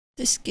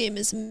This game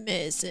is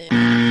amazing.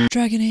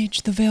 Dragon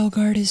Age: The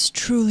Veilguard is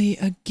truly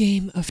a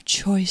game of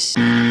choice.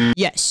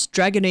 Yes,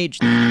 Dragon Age,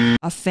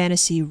 a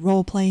fantasy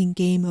role-playing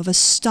game of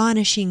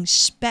astonishing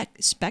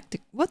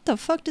spectacle. What the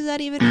fuck does that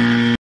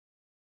even?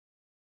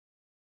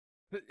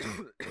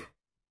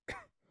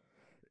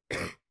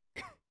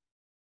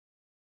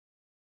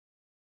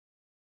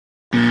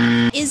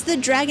 Is the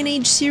Dragon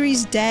Age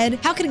series dead?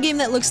 How can a game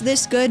that looks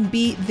this good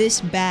be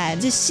this bad?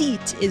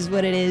 Deceit is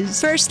what it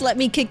is. First, let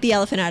me kick the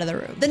elephant out of the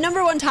room. The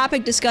 #1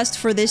 topic discussed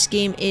for this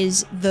game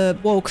is the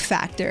woke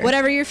factor.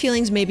 Whatever your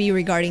feelings may be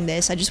regarding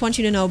this, I just want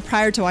you to know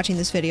prior to watching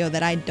this video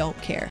that I don't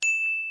care.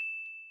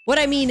 What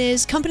I mean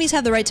is, companies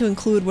have the right to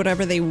include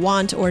whatever they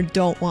want or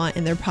don't want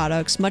in their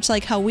products, much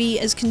like how we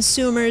as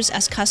consumers,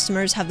 as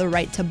customers, have the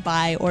right to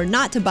buy or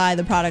not to buy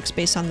the products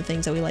based on the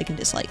things that we like and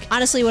dislike.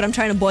 Honestly, what I'm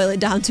trying to boil it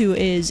down to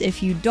is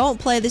if you don't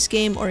play this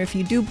game, or if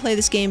you do play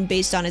this game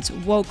based on its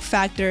woke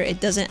factor,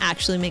 it doesn't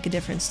actually make a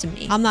difference to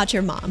me. I'm not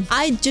your mom.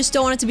 I just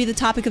don't want it to be the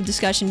topic of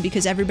discussion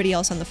because everybody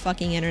else on the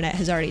fucking internet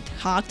has already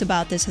talked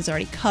about this, has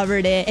already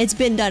covered it. It's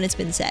been done, it's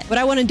been said. What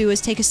I want to do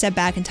is take a step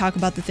back and talk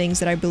about the things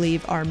that I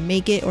believe are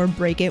make it or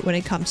break it when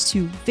it comes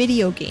to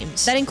video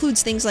games. That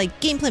includes things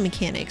like gameplay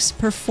mechanics,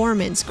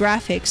 performance,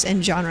 graphics,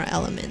 and genre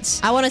elements.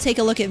 I want to take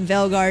a look at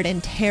Veilguard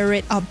and tear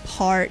it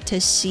apart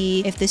to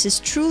see if this is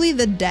truly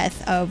the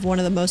death of one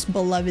of the most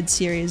beloved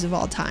series of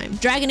all time.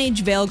 Dragon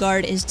Age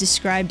Veilguard is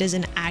described as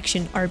an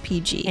action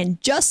RPG,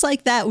 and just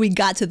like that, we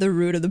got to the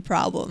root of the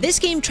problem. This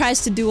game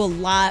tries to do a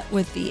lot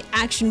with the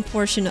action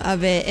portion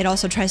of it. It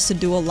also tries to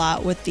do a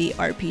lot with the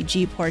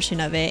RPG portion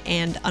of it,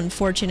 and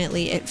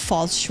unfortunately, it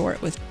falls short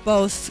with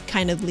both,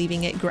 kind of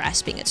leaving it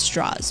grasping at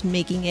straws,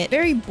 making it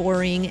very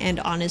boring and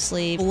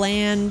honestly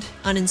bland,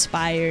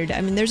 uninspired.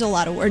 I mean, there's a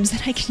lot of words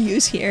that I can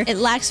use here. It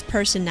lacks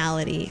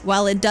personality.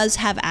 While it does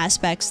have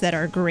aspects that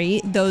are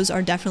great, those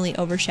are definitely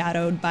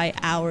overshadowed by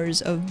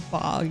hours of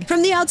bog.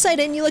 From the outside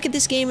in, you look at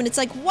this game and it's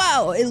like,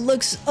 wow, it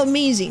looks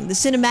amazing. The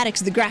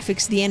cinematics, the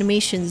graphics, the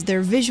animations,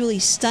 they're visually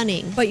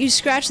stunning. But you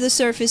scratch the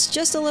surface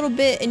just a little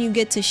bit and you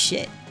get to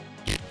shit.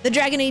 The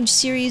Dragon Age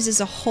series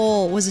as a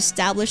whole was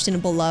established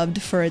and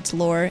beloved for its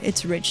lore,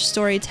 its rich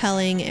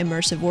storytelling,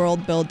 immersive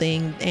world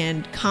building,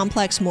 and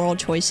complex moral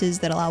choices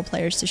that allow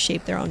players to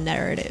shape their own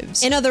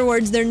narratives. In other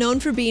words, they're known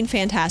for being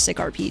fantastic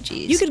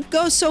RPGs. You could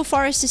go so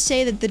far as to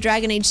say that the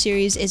Dragon Age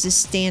series is a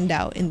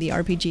standout in the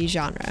RPG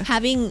genre.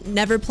 Having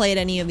never played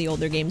any of the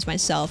older games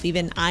myself,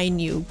 even I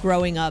knew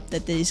growing up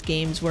that these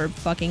games were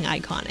fucking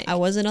iconic. I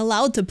wasn't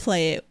allowed to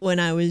play it when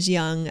I was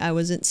young. I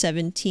wasn't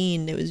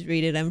 17. It was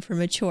rated M for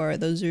mature.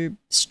 Those are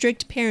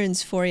strict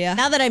parents for you.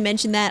 Now that I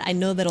mentioned that, I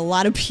know that a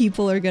lot of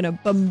people are gonna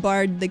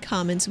bombard the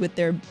comments with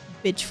their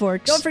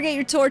pitchforks. Don't forget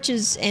your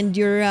torches and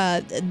your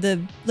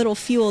the little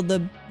fuel,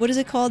 the what is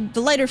it called? The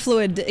lighter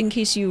fluid, in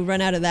case you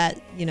run out of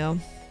that, you know,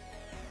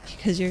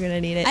 because you're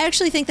gonna need it. I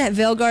actually think that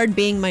Veilguard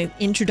being my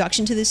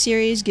introduction to the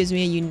series gives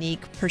me a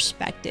unique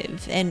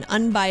perspective, an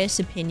unbiased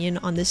opinion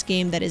on this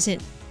game that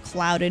isn't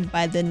clouded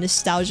by the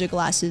nostalgia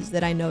glasses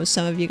that I know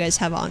some of you guys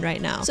have on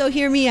right now. So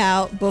hear me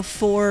out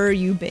before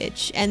you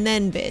bitch, and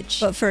then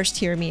bitch. But first,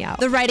 hear me out.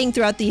 The writing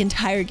throughout the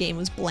entire game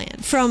was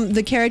bland. From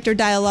the character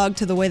dialogue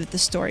to the way that the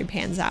story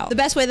pans out. The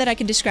best way that I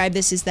can describe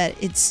this is that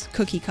it's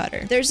cookie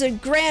cutter. There's a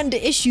grand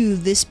issue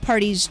this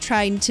party's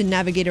trying to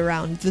navigate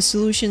around. The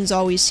solutions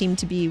always seem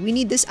to be, we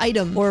need this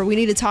item, or we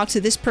need to talk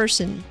to this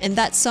person, and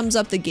that sums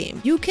up the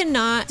game. You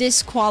cannot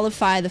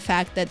disqualify the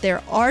fact that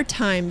there are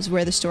times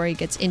where the story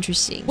gets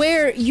interesting,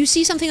 where you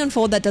see something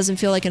unfold that doesn't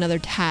feel like another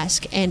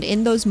task, and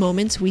in those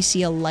moments we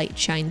see a light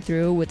shine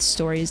through with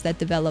stories that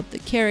develop the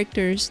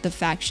characters, the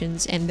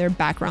factions, and their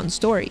background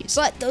stories.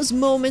 But those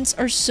moments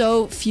are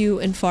so few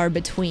and far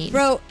between.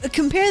 Bro,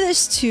 compare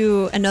this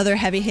to another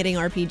heavy-hitting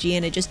RPG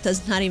and it just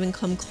does not even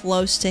come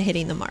close to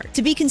hitting the mark.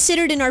 To be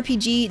considered an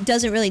RPG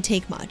doesn't really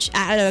take much.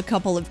 Add a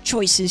couple of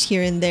choices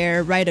here and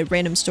there, write a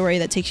random story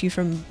that takes you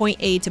from point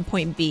A to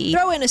point B,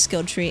 throw in a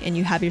skill tree, and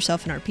you have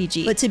yourself an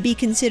RPG. But to be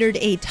considered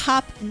a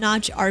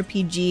top-notch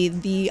RPG,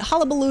 the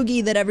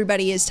hullabaloogie that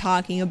everybody is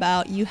talking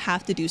about, you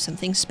have to do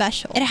something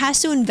special. It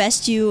has to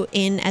invest you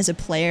in as a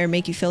player,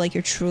 make you feel like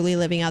you're truly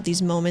living out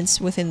these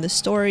moments within the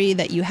story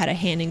that you had a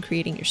hand in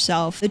creating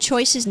yourself. The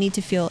choices need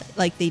to feel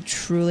like they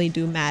truly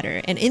do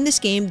matter. And in this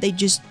game, they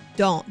just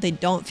don't. They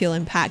don't feel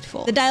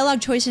impactful. The dialogue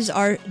choices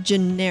are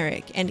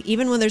generic, and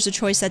even when there's a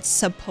choice that's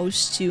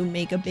supposed to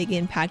make a big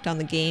impact on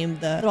the game,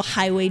 the little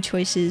highway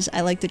choices,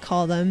 I like to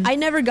call them, I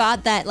never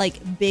got that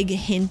like big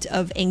hint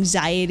of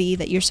anxiety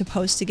that you're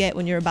supposed to get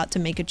when you're about to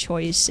make a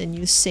choice and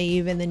you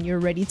save and then you're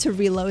ready to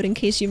reload in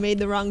case you made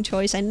the wrong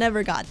choice. I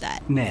never got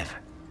that. Nev,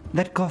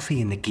 that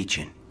coffee in the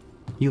kitchen,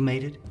 you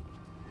made it?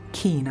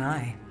 Keen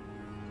eye.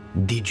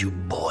 Did you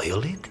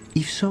boil it?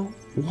 If so,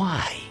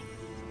 why?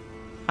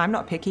 I'm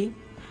not picky.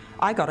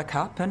 I got a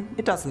cup and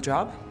it does the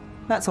job.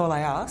 That's all I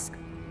ask.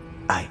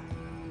 I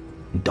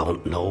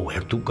don't know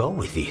where to go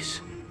with this.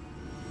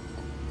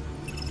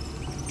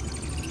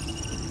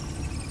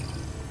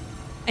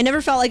 I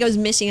never felt like I was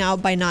missing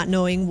out by not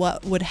knowing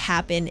what would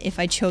happen if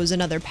I chose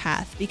another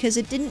path, because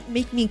it didn't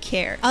make me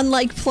care.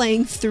 Unlike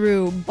playing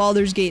through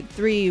Baldur's Gate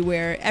 3,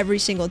 where every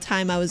single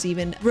time I was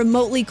even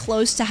remotely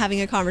close to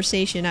having a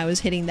conversation, I was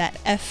hitting that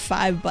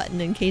F5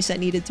 button in case I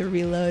needed to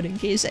reload, in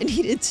case I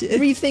needed to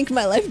rethink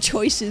my life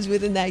choices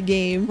within that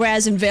game.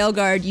 Whereas in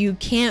Veilguard, you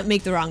can't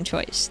make the wrong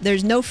choice.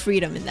 There's no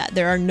freedom in that.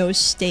 There are no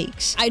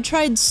stakes. I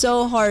tried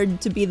so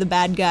hard to be the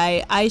bad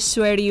guy. I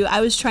swear to you,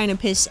 I was trying to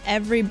piss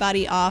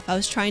everybody off. I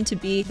was trying to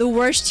be the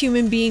worst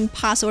human being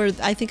possible, or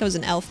I think I was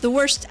an elf. The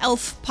worst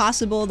elf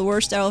possible, the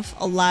worst elf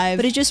alive,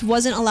 but it just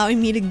wasn't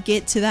allowing me to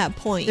get to that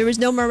point. There was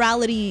no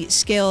morality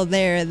scale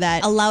there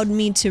that allowed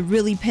me to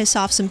really piss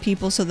off some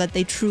people so that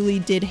they truly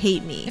did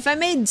hate me. If I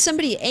made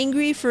somebody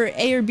angry for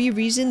A or B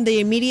reason, they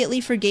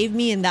immediately forgave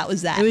me, and that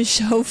was that. It was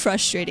so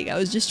frustrating. I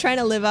was just trying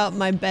to live out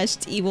my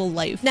best evil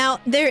life. Now,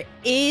 there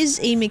is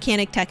a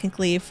mechanic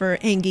technically for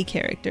Angie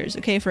characters,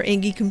 okay? For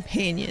Angie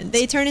companions.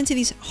 They turn into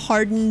these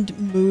hardened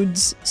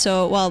moods,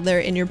 so while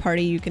they're in your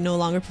party, you can no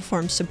longer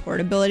perform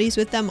support abilities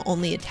with them,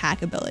 only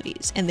attack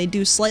abilities. And they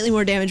do slightly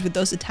more damage with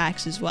those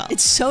attacks as well.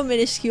 It's so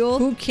minuscule,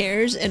 who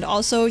cares? And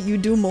also, you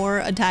do more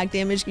attack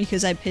damage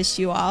because I pissed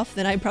you off,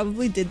 then I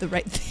probably did the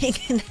right thing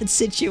in that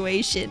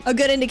situation. A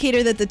good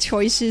indicator that the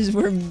choices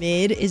were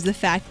mid is the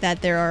fact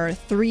that there are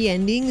 3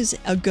 endings,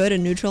 a good, a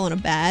neutral, and a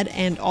bad,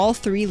 and all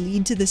 3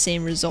 lead to the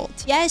same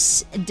result.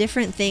 Yes,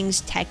 different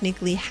things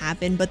technically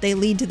happen, but they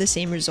lead to the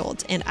same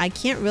result, and I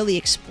can't really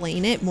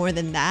explain it more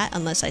than that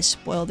unless I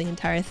spoil the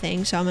entire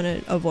thing, so I'm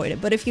gonna avoid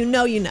it. But if you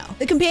know, you know.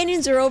 The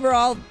companions are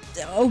overall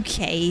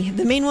okay.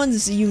 The main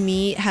ones you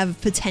meet have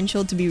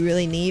potential to be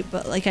really neat,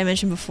 but like I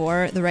mentioned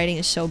before, the writing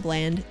is so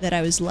bland that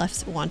I was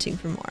left wanting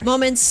for more.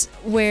 Moments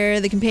where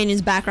the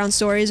companions' background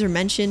stories are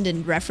mentioned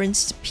and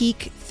referenced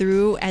peek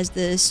through as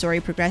the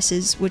story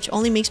progresses, which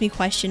only makes me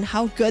question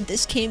how good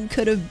this game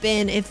could have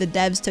been if the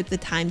devs took the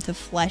time to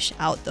flesh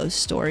out those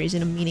stories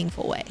in a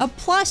meaningful way. A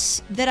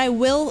plus that I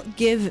will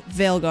give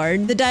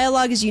Veilguard: the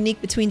dialogue is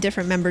unique between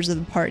different members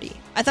of the party.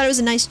 I thought it was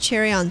a nice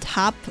cherry on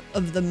top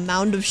of the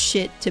mound of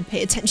shit to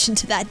pay attention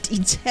to that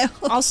detail.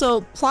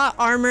 Also, plot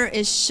armor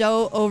is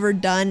so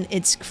overdone,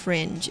 it's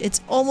cringe. It's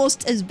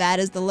almost as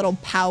bad as the little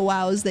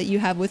powwows that you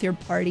have with your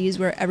parties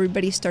where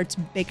everybody starts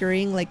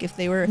bickering like if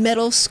they were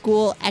middle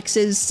school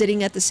exes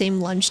sitting at the same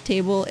lunch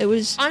table. It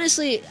was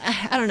honestly,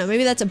 I don't know,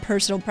 maybe that's a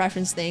personal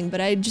preference thing, but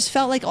I just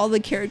felt like all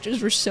the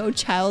characters were so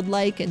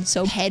childlike and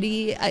so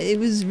petty. It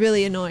was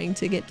really annoying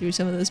to get through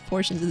some of those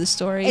portions of the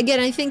story.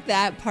 Again, I think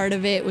that part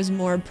of it was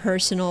more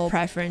personal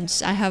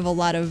preference. I have a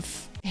lot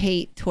of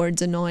hate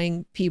towards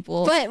annoying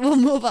people, but we'll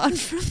move on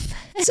from that.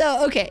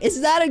 So, okay,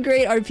 is that a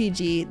great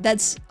RPG?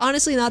 That's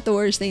honestly not the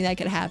worst thing that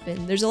could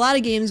happen. There's a lot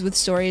of games with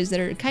stories that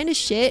are kind of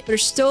shit, but are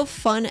still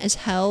fun as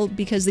hell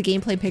because the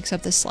gameplay picks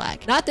up the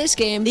slack. Not this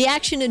game. The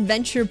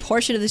action-adventure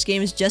portion of this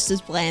game is just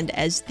as bland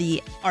as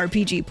the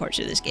RPG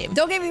portion of this game.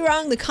 Don't get me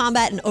wrong, the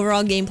combat and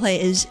overall gameplay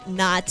is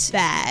not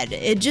bad.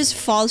 It just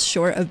falls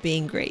short of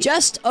being great.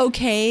 Just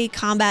okay,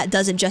 combat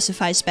doesn't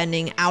justify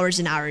spending hours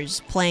and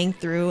hours playing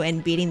through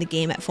and beating the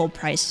game at full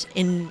price,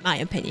 in my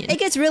opinion. It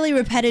gets really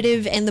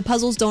repetitive, and the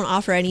puzzles don't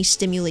offer any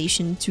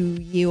stimulation to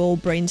ye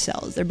old brain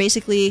cells. They're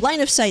basically line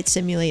of sight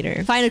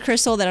simulator. Find a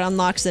crystal that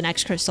unlocks the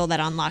next crystal that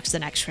unlocks the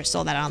next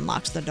crystal that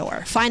unlocks the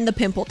door. Find the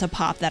pimple to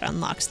pop that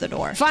unlocks the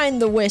door.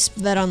 Find the wisp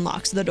that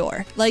unlocks the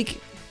door. Like,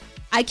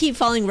 I keep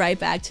falling right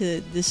back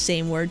to the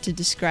same word to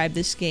describe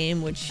this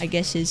game, which I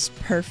guess is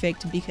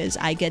perfect because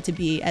I get to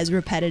be as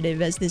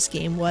repetitive as this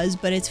game was,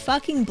 but it's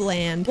fucking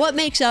bland. What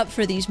makes up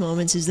for these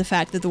moments is the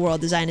fact that the world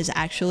design is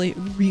actually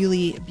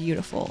really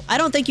beautiful. I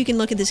don't think you can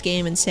look at this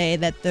game and say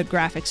that the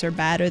graphics are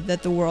bad or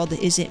that the world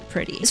isn't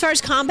pretty. As far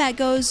as combat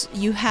goes,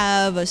 you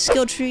have a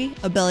skill tree,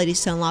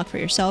 abilities to unlock for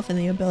yourself, and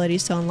the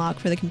abilities to unlock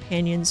for the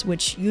companions,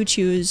 which you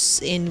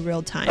choose in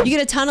real time. You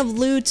get a ton of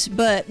loot,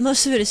 but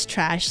most of it is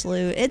trash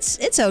loot.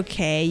 It's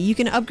okay. You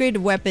can upgrade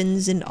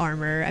weapons and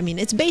armor. I mean,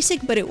 it's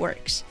basic, but it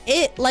works.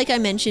 It, like I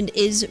mentioned,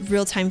 is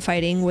real-time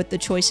fighting with the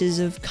choices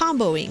of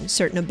comboing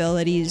certain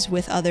abilities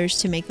with others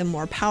to make them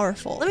more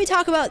powerful. Let me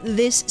talk about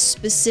this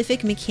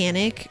specific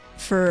mechanic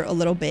for a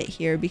little bit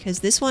here,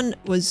 because this one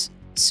was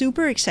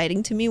super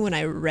exciting to me when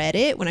I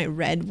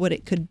read what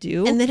it could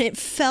do, and then it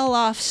fell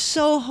off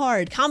so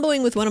hard.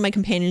 Comboing with one of my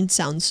companions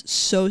sounds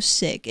so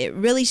sick. It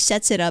really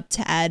sets it up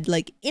to add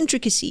like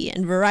intricacy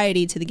and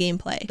variety to the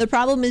gameplay. The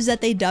problem is that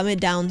they dumb it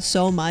down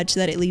so much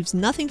that it leaves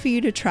nothing for you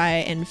to try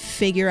and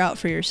figure out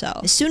for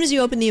yourself. As soon as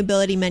you open the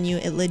ability menu,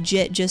 it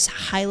legit just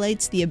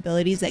highlights the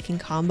abilities that can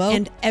combo,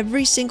 and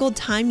every single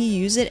time you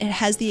use it, it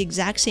has the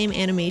exact same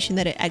animation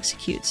that it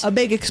executes. A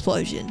big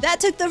explosion. That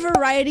took the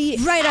variety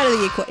right out of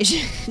the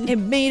equation. It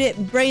made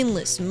it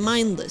brainless,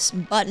 mindless,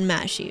 button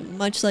mashy,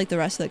 much like the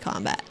rest of the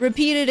combat.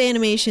 Repeated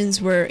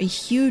animations were a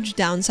huge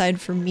downside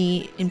for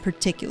me in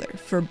particular,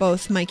 for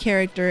both my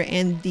character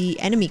and the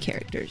enemy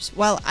characters.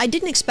 While I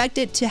didn't expect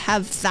it to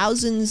have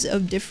thousands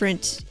of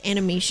different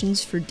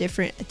animations for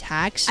different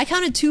attacks, I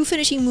counted 2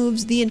 finishing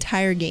moves the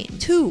entire game.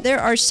 2. There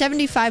are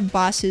 75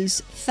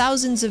 bosses,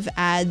 thousands of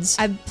ads.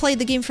 I've played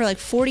the game for like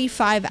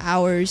 45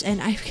 hours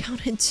and I've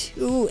counted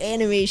 2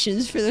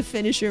 animations for the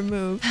finisher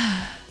move.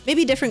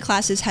 Maybe different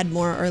classes had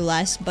more or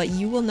less, but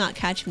you will not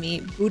catch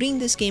me booting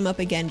this game up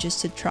again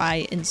just to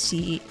try and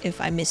see if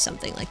I miss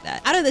something like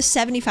that. Out of the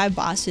 75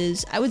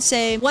 bosses, I would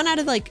say 1 out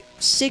of like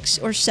 6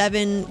 or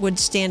 7 would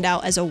stand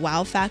out as a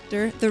wow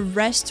factor. The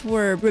rest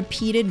were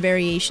repeated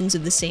variations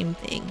of the same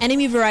thing.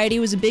 Enemy variety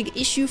was a big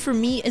issue for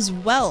me as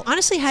well.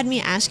 Honestly had me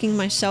asking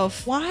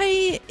myself,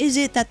 why is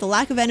it that the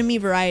lack of enemy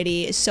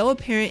variety is so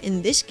apparent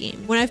in this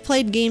game when I've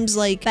played games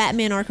like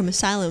Batman Arkham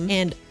Asylum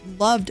and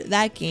loved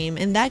that game,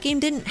 and that game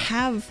didn't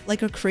have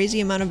like a crazy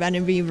amount of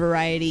enemy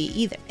variety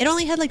either. It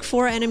only had like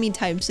 4 enemy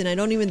types, and I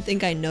don't even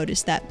think I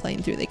noticed that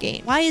playing through the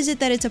game. Why is it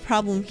that it's a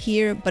problem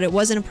here, but it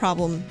wasn't a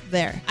problem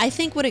there? I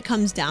think what it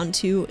comes down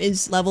to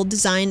is level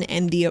design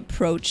and the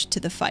approach to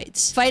the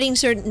fights. Fighting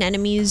certain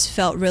enemies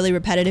felt really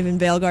repetitive in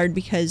Veilguard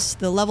because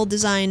the level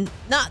design,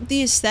 not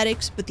the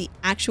aesthetics, but the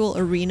actual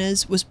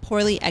arenas, was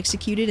poorly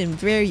executed and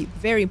very,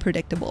 very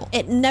predictable.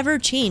 It never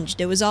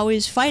changed. It was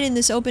always fight in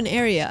this open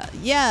area.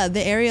 Yeah,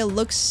 the area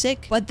looks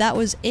sick, but that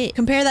was it.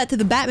 Compare that to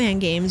the Batman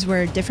games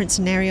where different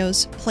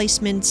scenarios,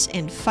 placements,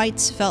 and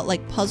fights felt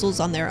like puzzles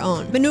on their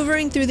own.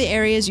 Maneuvering through the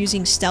areas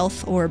using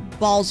stealth or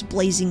balls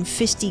blazing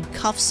fisty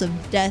cuffs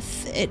of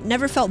death, it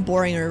never felt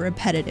boring or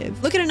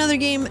repetitive. Look at another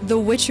game, The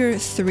Witcher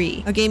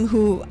 3, a game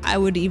who I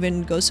would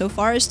even go so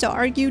far as to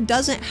argue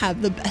doesn't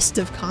have the best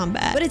of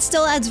combat, but it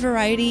still adds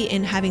variety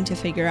in having to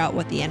figure out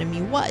what the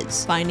enemy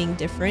was, finding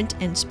different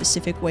and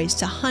specific ways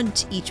to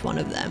hunt each one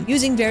of them,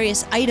 using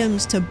various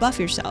items to buff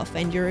yourself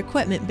and your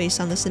equipment based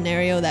on the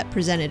scenario that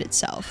presented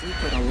itself. We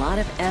put a lot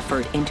of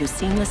effort into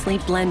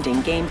seamlessly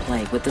blending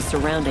gameplay with the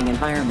surrounding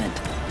environment.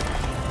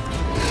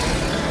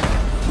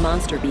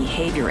 Monster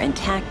behavior and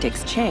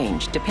tactics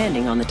change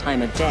depending on the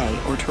time of day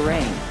or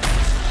terrain.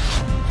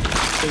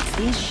 It's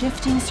these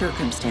shifting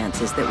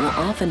circumstances that will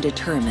often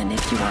determine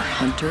if you are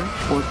hunter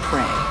or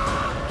prey.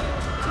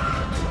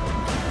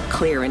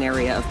 Clear an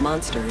area of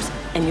monsters,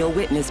 and you'll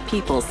witness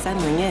people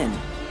settling in,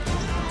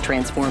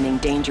 transforming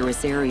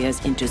dangerous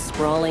areas into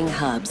sprawling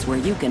hubs where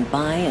you can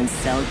buy and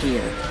sell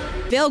gear.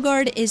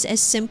 Veilguard is as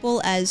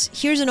simple as,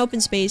 here's an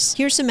open space,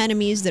 here's some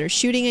enemies that are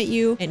shooting at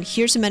you, and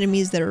here's some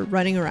enemies that are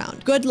running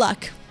around. Good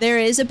luck. There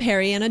is a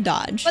parry and a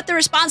dodge. But the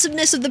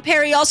responsiveness of the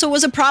parry also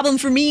was a problem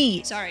for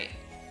me. Sorry.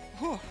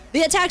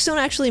 The attacks don't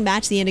actually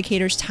match the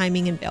indicator's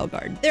timing in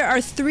Veilguard. There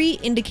are 3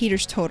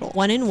 indicators total.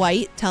 One in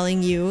white,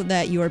 telling you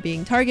that you are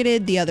being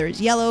targeted. The other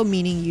is yellow,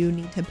 meaning you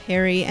need to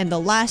parry. And the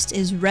last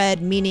is red,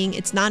 meaning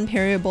it's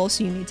non-parryable,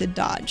 so you need to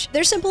dodge.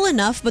 They're simple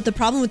enough, but the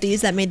problem with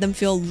these that made them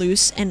feel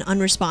loose and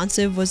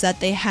unresponsive was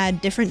that they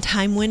had different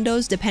time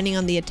windows depending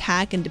on the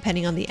attack and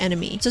depending on the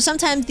enemy. So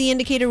sometimes the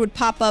indicator would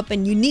pop up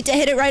and you need to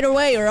hit it right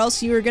away or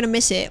else you were gonna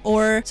miss it.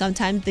 Or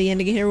sometimes the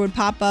indicator would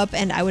pop up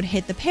and I would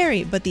hit the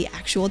parry, but the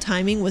actual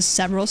timing was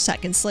several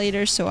seconds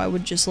later, so I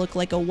would just look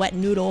like a wet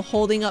noodle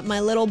holding up my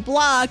little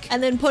block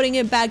and then putting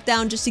it back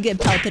down just to get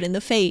pelted in the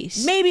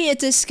face. Maybe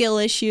it's a skill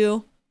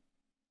issue.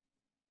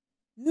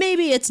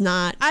 Maybe it's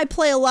not. I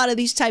play a lot of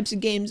these types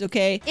of games,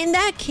 okay? In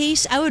that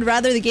case, I would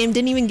rather the game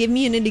didn't even give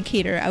me an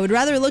indicator. I would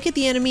rather look at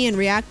the enemy and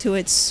react to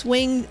its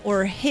swing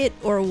or hit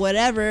or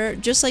whatever,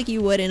 just like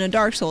you would in a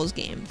Dark Souls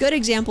game. Good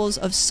examples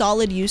of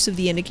solid use of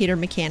the indicator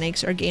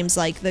mechanics are games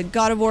like the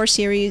God of War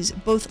series,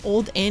 both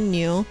old and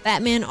new,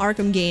 Batman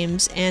Arkham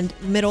games, and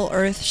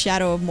Middle-earth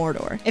Shadow of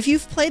Mordor. If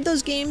you've played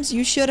those games,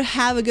 you should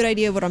have a good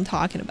idea of what I'm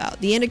talking about.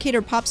 The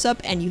indicator pops up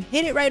and you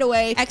hit it right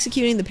away,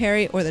 executing the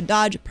parry or the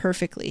dodge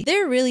perfectly.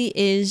 There really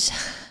is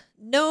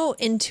no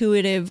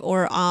intuitive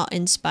or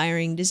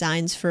awe-inspiring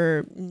designs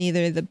for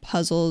neither the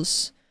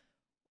puzzles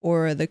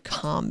or the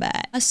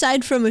combat,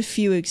 aside from a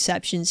few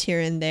exceptions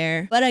here and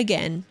there. But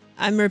again,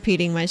 I'm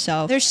repeating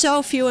myself. They're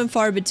so few and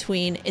far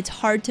between, it's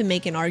hard to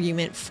make an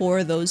argument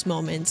for those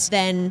moments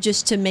than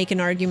just to make an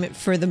argument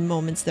for the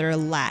moments that are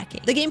lacking.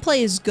 The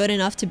gameplay is good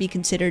enough to be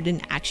considered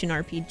an action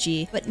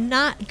RPG, but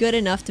not good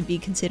enough to be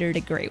considered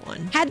a great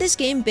one. Had this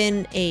game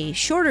been a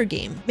shorter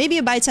game, maybe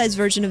a bite-sized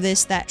version of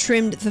this that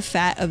trimmed the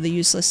fat of the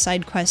useless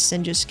side quests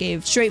and just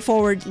gave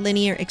straightforward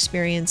linear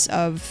experience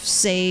of,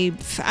 say,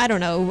 I don't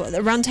know,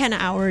 around 10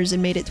 hours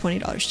and made it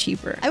 $20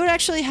 cheaper, I would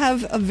actually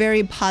have a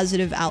very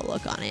positive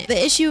outlook on it.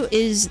 The issue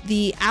is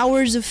the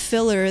hours of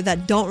filler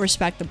that don't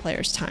respect the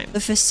player's time, the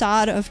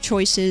facade of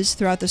choices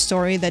throughout the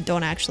story that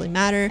don't actually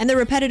matter, and the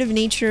repetitive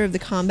nature of the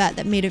combat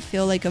that made it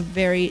feel like a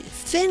very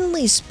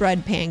thinly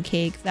spread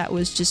pancake that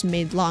was just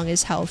made long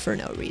as hell for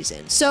no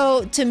reason.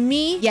 So to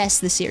me, yes,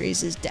 the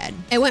series is dead.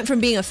 It went from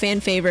being a fan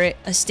favorite,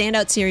 a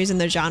standout series in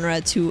the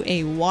genre, to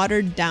a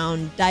watered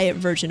down diet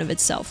version of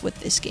itself with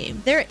this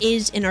game. There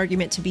is an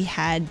argument to be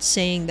had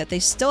saying that they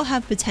still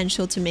have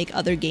potential to make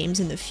other games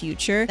in the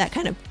future that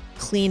kind of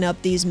clean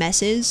up these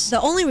messes.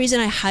 The only reason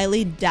I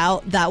highly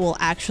doubt that will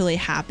actually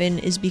happen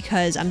is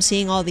because I'm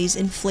seeing all these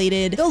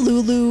inflated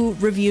Lulu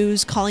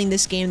reviews calling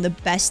this game the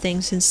best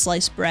thing since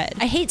sliced bread.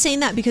 I hate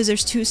saying that because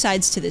there's two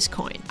sides to this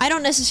coin. I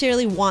don't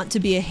necessarily want to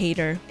be a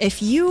hater.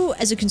 If you,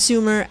 as a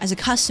consumer, as a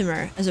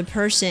customer, as a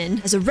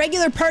person, as a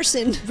regular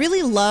person,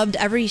 really loved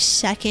every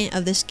second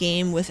of this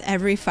game with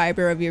every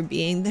fiber of your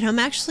being, then I'm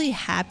actually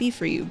happy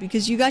for you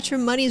because you got your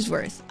money's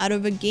worth out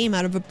of a game,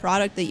 out of a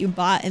product that you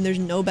bought, and there's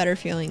no better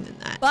feeling than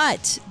that. But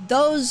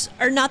those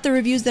are not the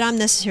reviews that I'm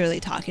necessarily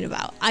talking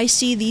about. I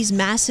see these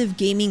massive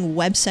gaming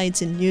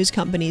websites and news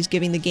companies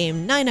giving the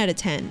game 9 out of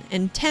 10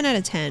 and 10 out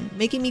of 10,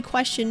 making me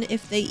question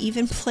if they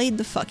even played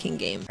the fucking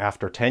game.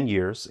 After 10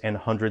 years and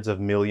hundreds of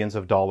millions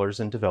of dollars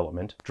in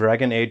development,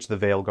 Dragon Age the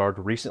Veilguard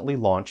recently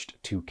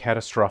launched to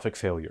catastrophic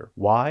failure.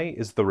 Why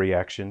is the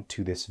reaction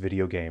to this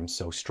video game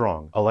so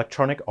strong?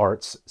 Electronic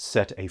Arts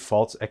set a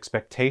false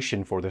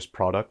expectation for this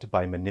product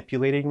by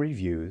manipulating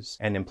reviews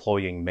and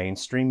employing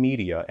mainstream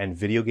media and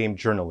video game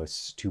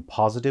journalists to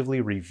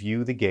positively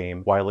review the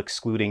game while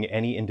excluding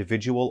any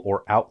individual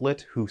or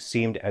outlet who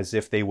seemed as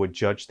if they would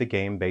judge the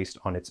game based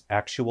on its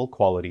actual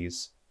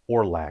qualities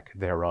or lack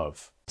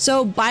thereof.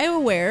 So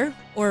BioWare,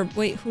 or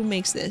wait, who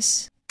makes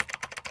this?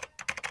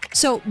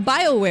 So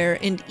BioWare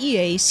and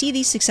EA see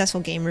these successful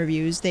game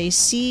reviews, they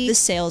see the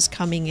sales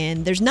coming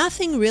in. There's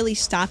nothing really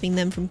stopping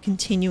them from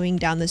continuing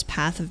down this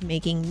path of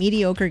making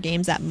mediocre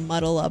games that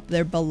muddle up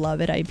their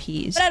beloved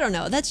IPs. But I don't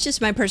know, that's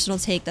just my personal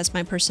take, that's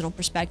my personal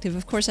perspective.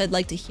 Of course, I'd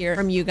like to hear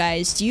from you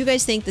guys. Do you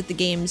guys think that the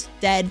game's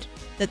dead?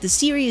 That the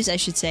series, I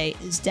should say,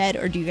 is dead?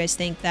 Or do you guys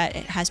think that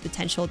it has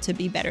potential to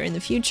be better in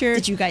the future?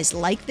 Did you guys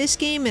like this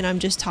game and I'm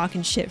just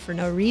talking shit for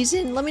no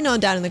reason? Let me know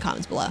down in the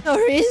comments below. No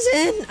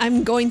reason?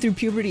 I'm going through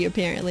puberty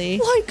apparently.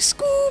 Like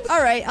Scoob!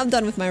 Alright, I'm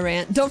done with my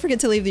rant. Don't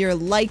forget to leave your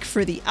like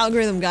for the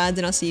algorithm gods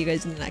and I'll see you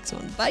guys in the next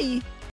one. Bye!